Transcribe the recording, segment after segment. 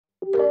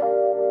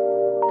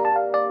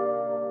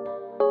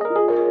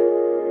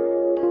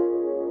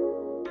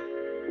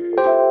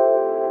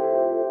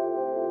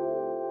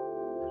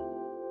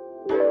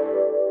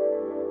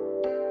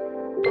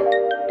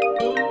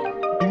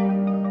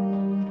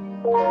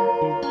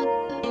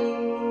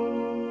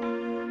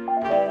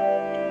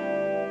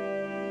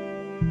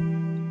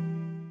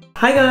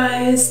Hi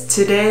guys!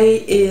 Today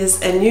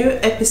is a new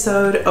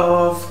episode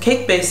of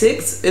Cake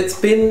Basics. It's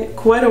been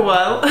quite a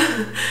while,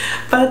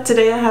 but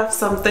today I have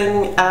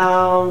something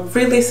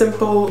really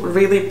simple,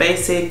 really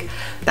basic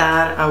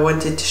that I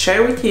wanted to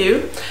share with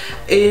you.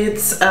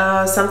 It's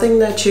something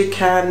that you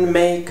can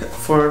make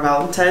for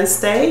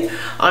Valentine's Day.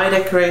 I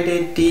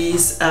decorated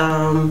these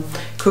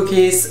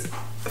cookies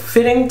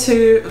fitting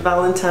to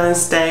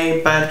Valentine's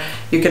Day, but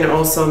you can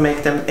also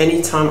make them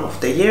any time of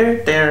the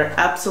year. They're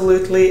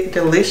absolutely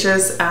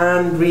delicious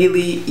and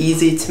really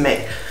easy to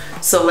make.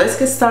 So let's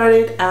get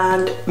started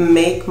and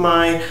make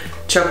my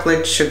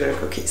chocolate sugar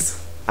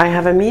cookies. I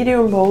have a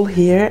medium bowl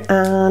here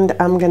and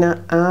I'm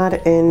gonna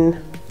add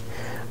in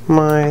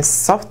my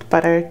soft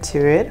butter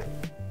to it.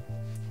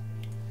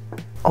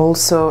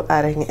 Also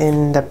adding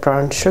in the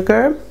brown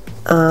sugar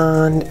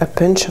and a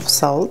pinch of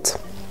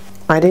salt.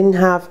 I didn't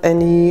have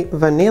any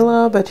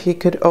vanilla, but you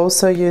could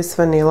also use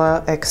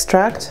vanilla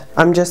extract.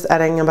 I'm just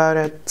adding about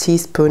a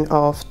teaspoon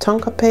of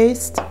tonka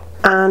paste.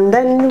 And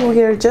then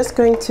we are just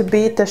going to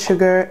beat the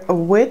sugar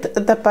with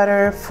the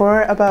butter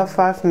for about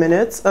 5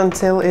 minutes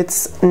until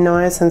it's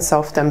nice and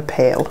soft and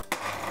pale.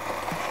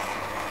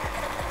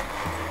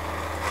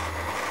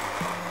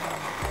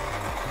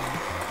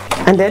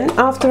 And then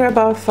after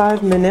about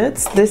 5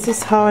 minutes, this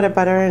is how the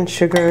butter and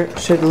sugar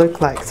should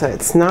look like. So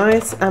it's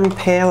nice and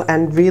pale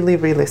and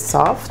really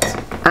soft.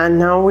 And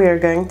now we are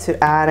going to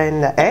add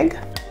in the egg.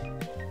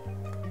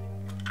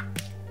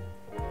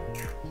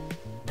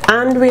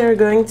 And we are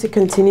going to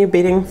continue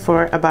beating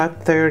for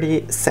about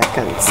 30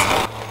 seconds.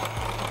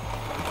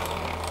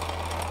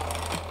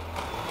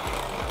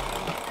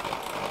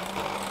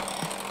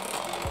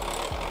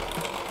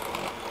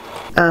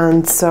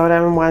 And so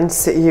then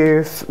once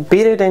you've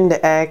beat it in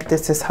the egg,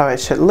 this is how it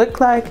should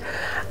look like.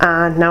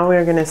 And now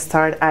we're going to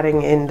start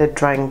adding in the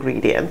dry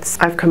ingredients.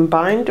 I've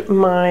combined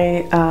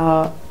my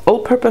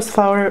all-purpose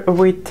flour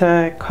with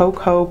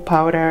cocoa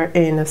powder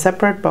in a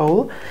separate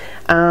bowl.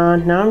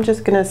 And now I'm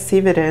just going to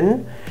sieve it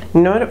in,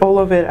 not all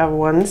of it at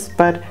once,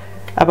 but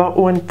about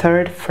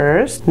 1/3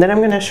 first. Then I'm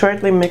going to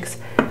shortly mix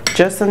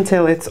just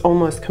until it's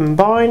almost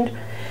combined,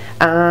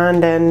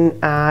 and then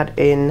add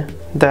in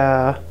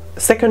the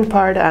second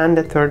part and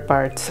the third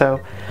part, so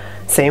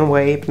same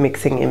way,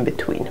 mixing in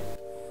between.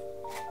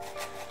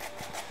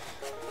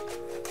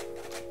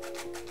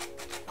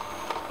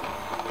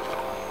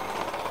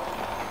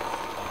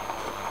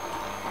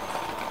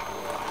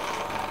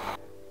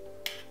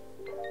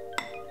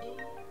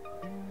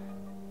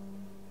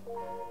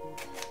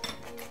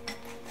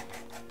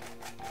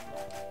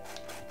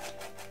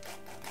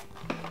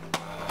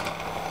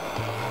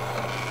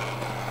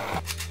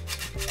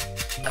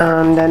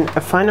 And then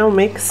a final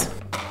mix.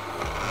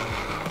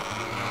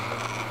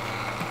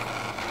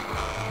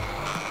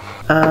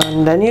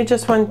 And then you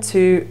just want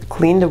to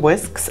clean the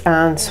whisks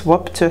and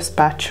swap to a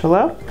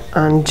spatula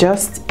and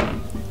just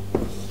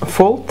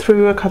fold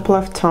through a couple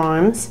of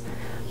times,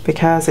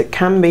 because it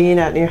can be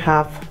that you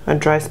have a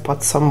dry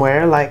spot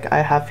somewhere, like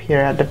I have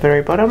here at the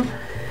very bottom.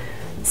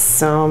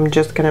 So I'm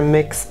just gonna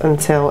mix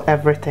until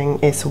everything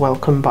is well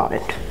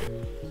combined.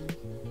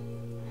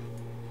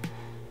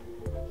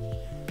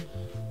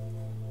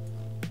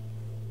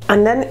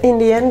 And then in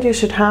the end you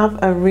should have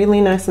a really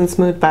nice and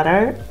smooth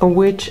batter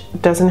which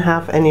doesn't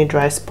have any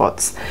dry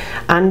spots.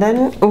 And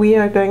then we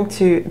are going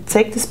to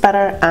take this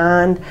batter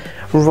and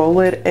roll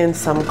it in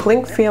some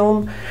cling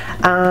film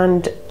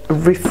and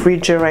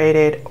refrigerate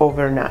it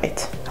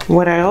overnight.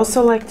 What I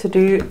also like to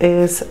do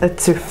is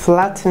to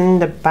flatten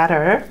the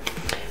batter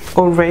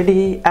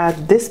already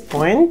at this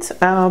point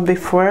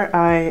before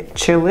I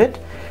chill it,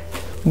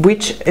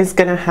 which is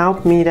gonna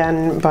help me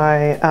then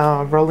by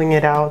rolling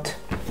it out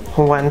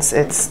once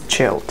it's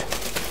chilled.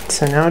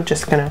 So now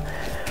just gonna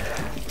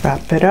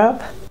wrap it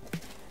up.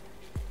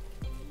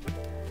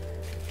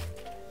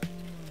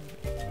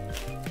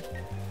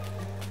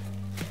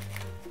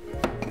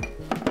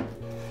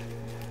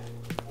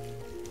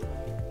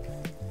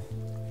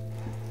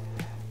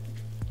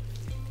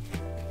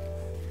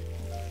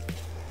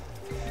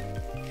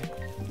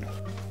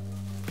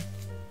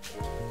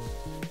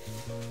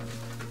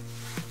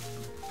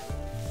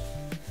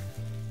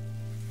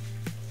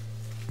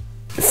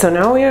 So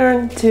now we are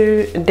on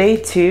to day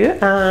 2,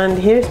 and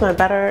here's my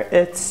batter.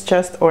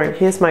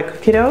 Here's my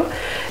cookie dough.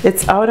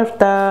 It's out of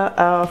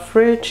the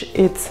fridge.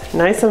 It's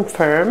nice and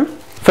firm.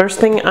 First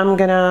thing, I'm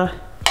gonna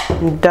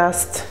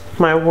dust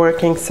my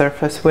working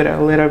surface with a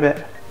little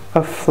bit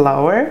of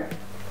flour.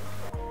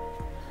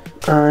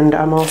 And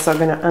I'm also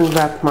gonna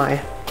unwrap my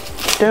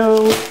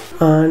dough.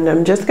 And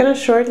I'm just gonna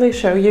shortly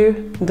show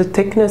you the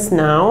thickness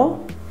now.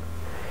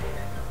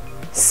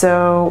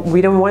 So we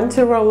don't want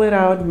to roll it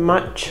out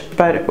much,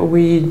 but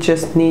we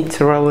just need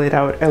to roll it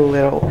out a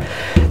little.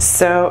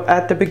 So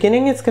at the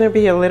beginning it's going to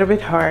be a little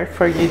bit hard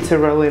for you to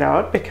roll it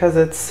out because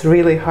it's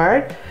really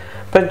hard,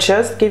 but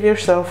just give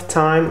yourself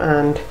time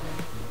and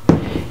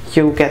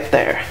you'll get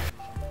there.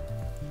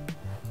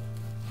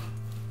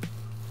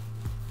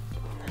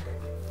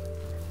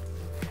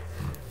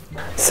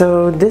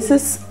 So this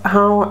is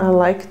how I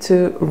like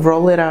to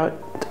roll it out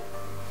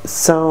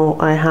so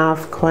I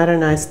have quite a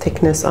nice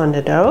thickness on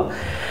the dough.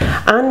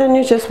 And then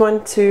you just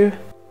want to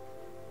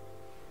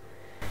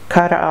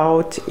cut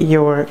out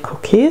your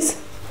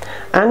cookies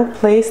and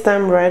place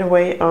them right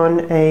away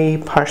on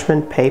a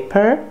parchment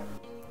paper.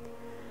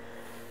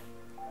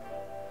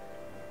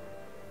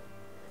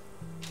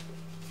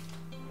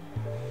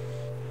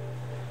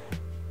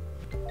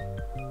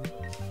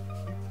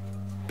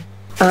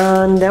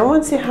 And then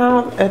once you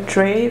have a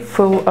tray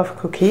full of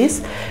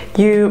cookies,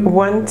 you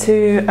want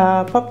to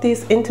pop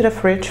these into the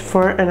fridge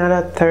for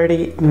another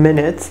 30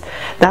 minutes.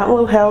 That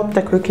will help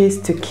the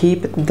cookies to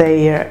keep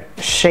their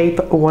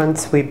shape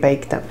once we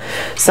bake them.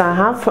 So I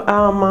have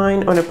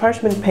mine on a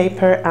parchment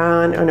paper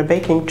and on a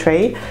baking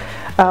tray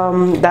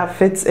that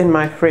fits in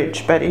my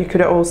fridge, but you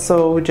could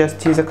also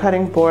just use a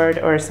cutting board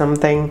or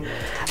something,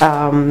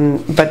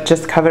 but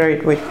just cover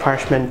it with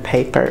parchment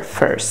paper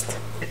first.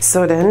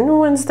 So then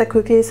once the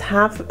cookies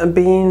have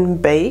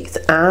been baked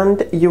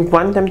and you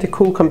want them to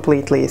cool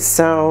completely,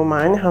 so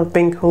mine have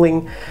been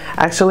cooling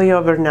actually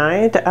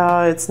overnight.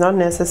 It's not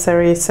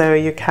necessary, so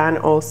you can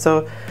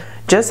also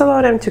just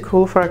allow them to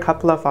cool for a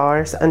couple of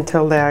hours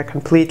until they are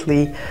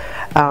completely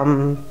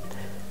cool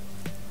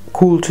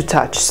to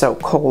touch, so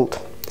cold,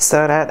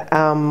 so that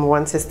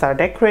once you start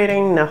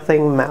decorating,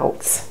 nothing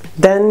melts.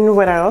 Then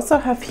what I also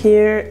have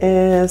here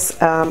is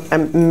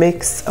a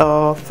mix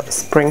of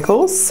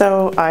sprinkles.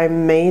 So I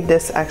made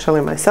this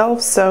actually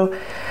myself, so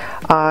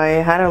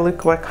I had a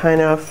look what kind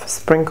of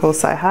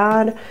sprinkles I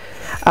had.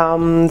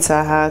 So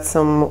I had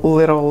some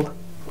little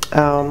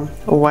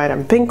white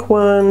and pink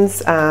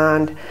ones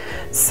and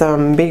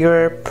some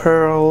bigger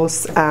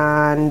pearls,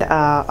 and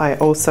I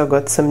also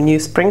got some new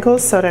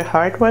sprinkles, so the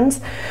hard ones,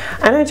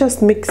 and I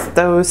just mixed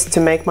those to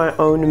make my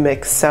own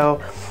mix.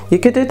 So you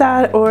could do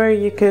that, or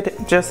you could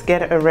just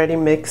get a ready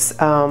mix,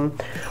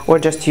 or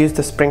just use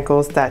the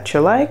sprinkles that you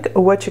like.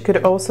 What you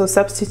could also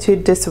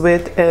substitute this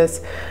with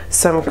is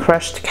some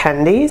crushed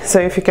candy. So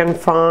if you can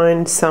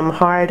find some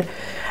hard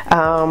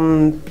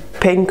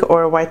pink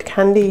or white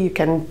candy, you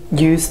can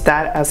use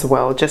that as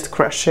well. Just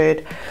crush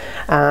it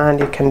and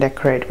you can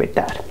decorate with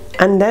that.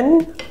 And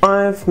then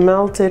I've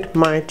melted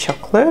my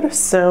chocolate,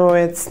 so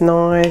it's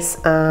nice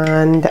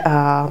and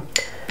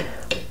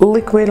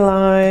liquid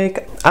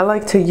like. I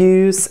like to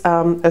use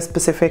a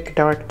specific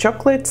dark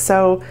chocolate,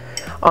 so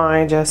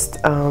I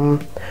just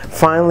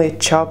finely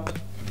chop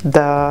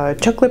the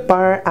chocolate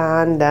bar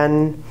and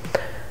then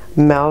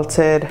melt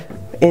it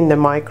in the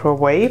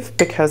microwave,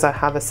 because I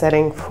have a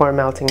setting for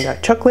melting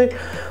that chocolate.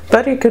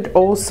 But you could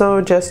also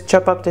just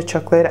chop up the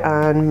chocolate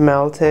and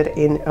melt it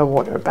in a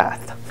water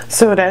bath.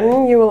 So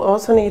then you will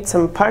also need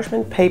some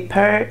parchment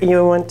paper.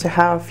 You want to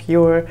have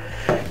your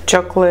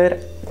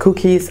chocolate,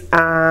 cookies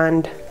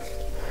and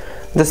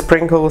the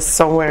sprinkles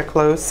somewhere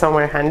close,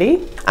 somewhere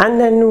handy.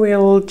 And then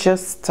we'll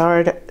just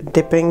start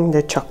dipping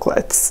the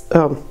chocolates,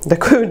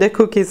 the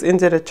cookies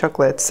into the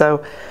chocolate.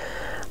 So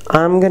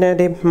I'm gonna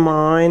dip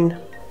mine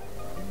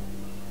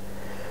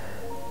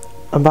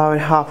about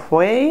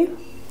halfway,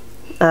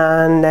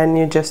 and then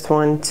you just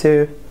want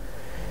to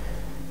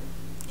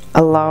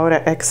allow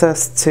the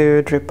excess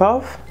to drip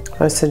off.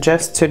 I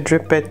suggest to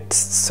drip it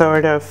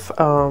sort of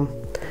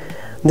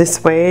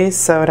this way,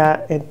 so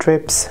that it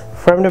drips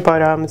from the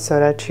bottom, so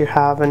that you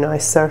have a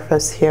nice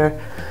surface here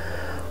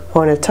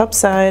on the top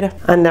side.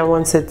 And then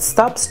once it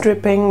stops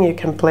dripping, you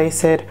can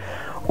place it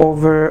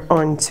over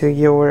onto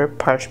your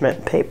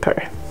parchment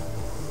paper.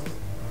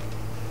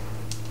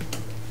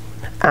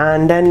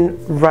 And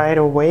then right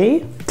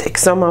away, take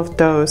some of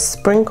those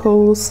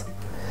sprinkles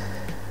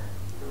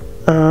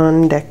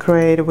and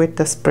decorate with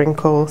the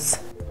sprinkles.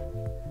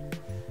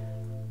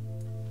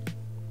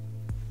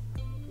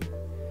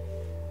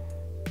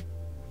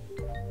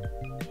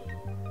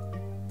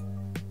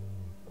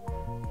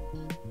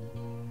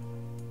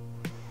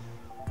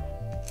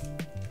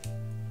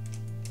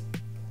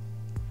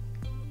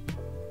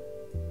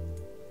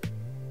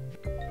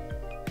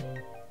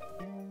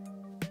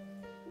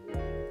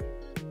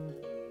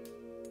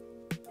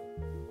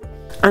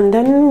 And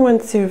then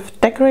once you've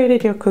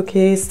decorated your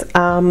cookies,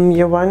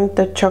 you want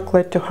the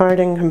chocolate to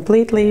harden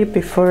completely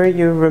before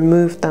you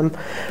remove them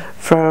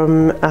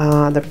from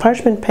the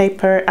parchment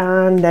paper,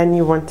 and then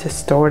you want to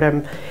store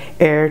them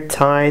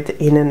airtight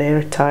in an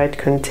airtight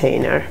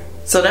container.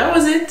 So that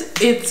was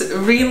it. It's a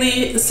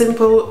really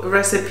simple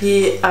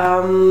recipe.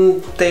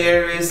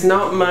 There is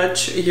not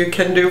much you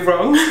can do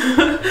wrong.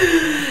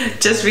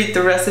 Just read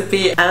the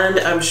recipe and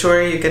I'm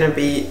sure you're gonna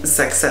be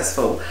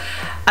successful.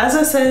 As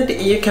I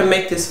said, you can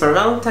make this for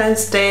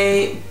Valentine's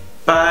Day,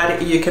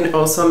 but you can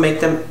also make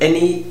them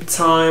any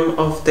time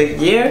of the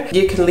year.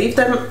 You can leave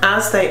them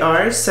as they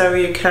are, so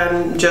you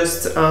can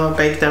just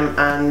bake them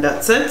and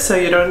that's it. So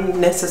you don't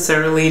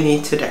necessarily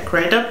need to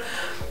decorate them.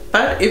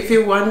 But if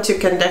you want, you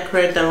can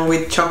decorate them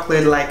with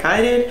chocolate like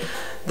I did.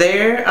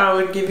 There, I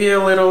would give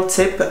you a little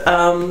tip.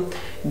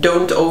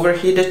 Don't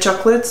overheat the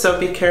chocolate, so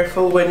be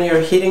careful when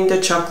you're heating the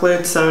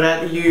chocolate so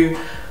that you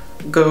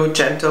go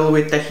gentle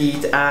with the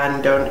heat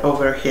and don't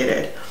overheat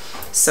it.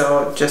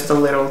 So just a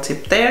little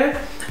tip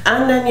there.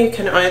 And then you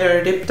can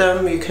either dip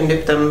them, you can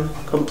dip them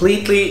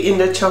completely in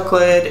the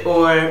chocolate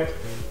or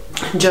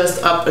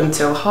just up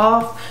until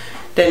half.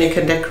 Then you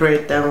can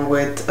decorate them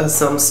with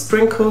some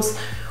sprinkles,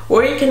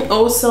 or you can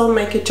also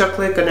make a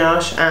chocolate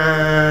ganache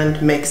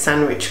and make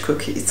sandwich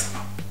cookies.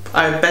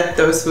 I bet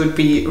those would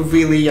be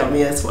really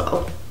yummy as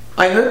well.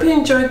 I hope you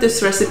enjoyed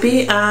this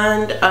recipe,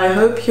 and I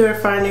hope you're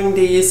finding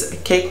these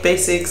Cake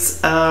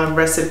Basics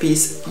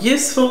recipes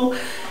useful.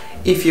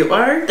 If you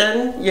are,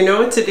 then you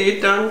know what to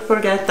do. Don't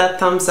forget that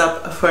thumbs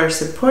up for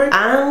support.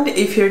 And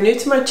if you're new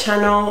to my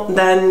channel,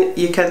 then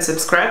you can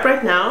subscribe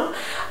right now.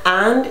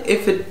 And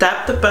if you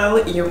tap the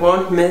bell, you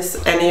won't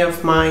miss any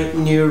of my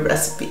new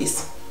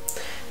recipes.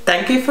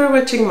 Thank you for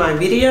watching my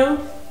video.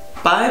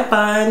 Bye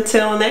bye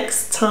until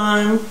next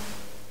time.